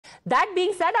That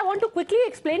being said, I want to quickly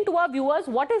explain to our viewers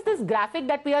what is this graphic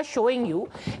that we are showing you.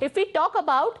 If we talk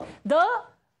about the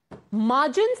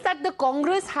margins that the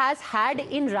Congress has had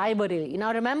in Raebareli.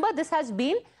 Now remember, this has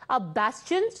been a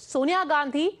bastion. Sonia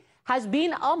Gandhi has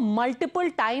been a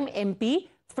multiple-time MP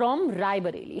from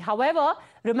Raebareli. However,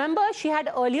 remember, she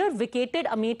had earlier vacated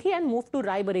Amethi and moved to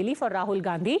Raebareli for Rahul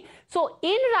Gandhi. So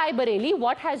in Raebareli,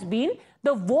 what has been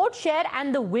the vote share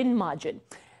and the win margin?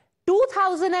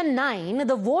 2009,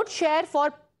 the vote share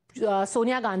for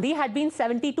Sonia Gandhi had been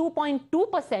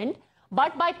 72.2%.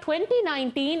 But by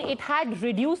 2019, it had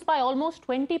reduced by almost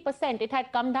 20%. It had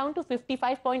come down to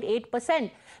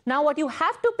 55.8%. Now, what you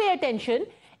have to pay attention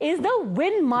is the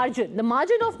win margin, the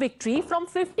margin of victory from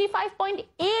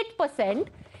 55.8%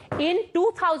 in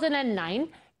 2009.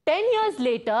 10 years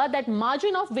later, that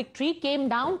margin of victory came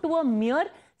down to a mere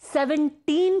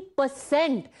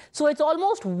 17%. So it's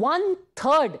almost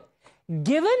 1/3.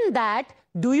 Given that,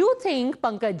 do you think,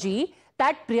 Pankaj-ji,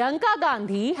 that Priyanka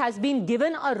Gandhi has been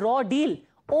given a raw deal?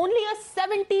 Only a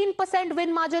 17%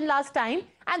 win margin last time,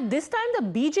 and this time the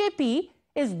BJP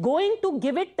is going to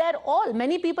give it their all.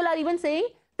 Many people are even saying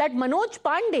that Manoj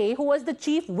Pandey, who was the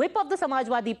chief whip of the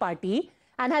Samajwadi Party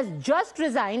and has just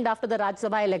resigned after the Rajya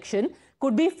Sabha election,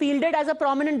 could be fielded as a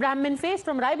prominent Brahmin face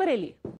from Raebareli.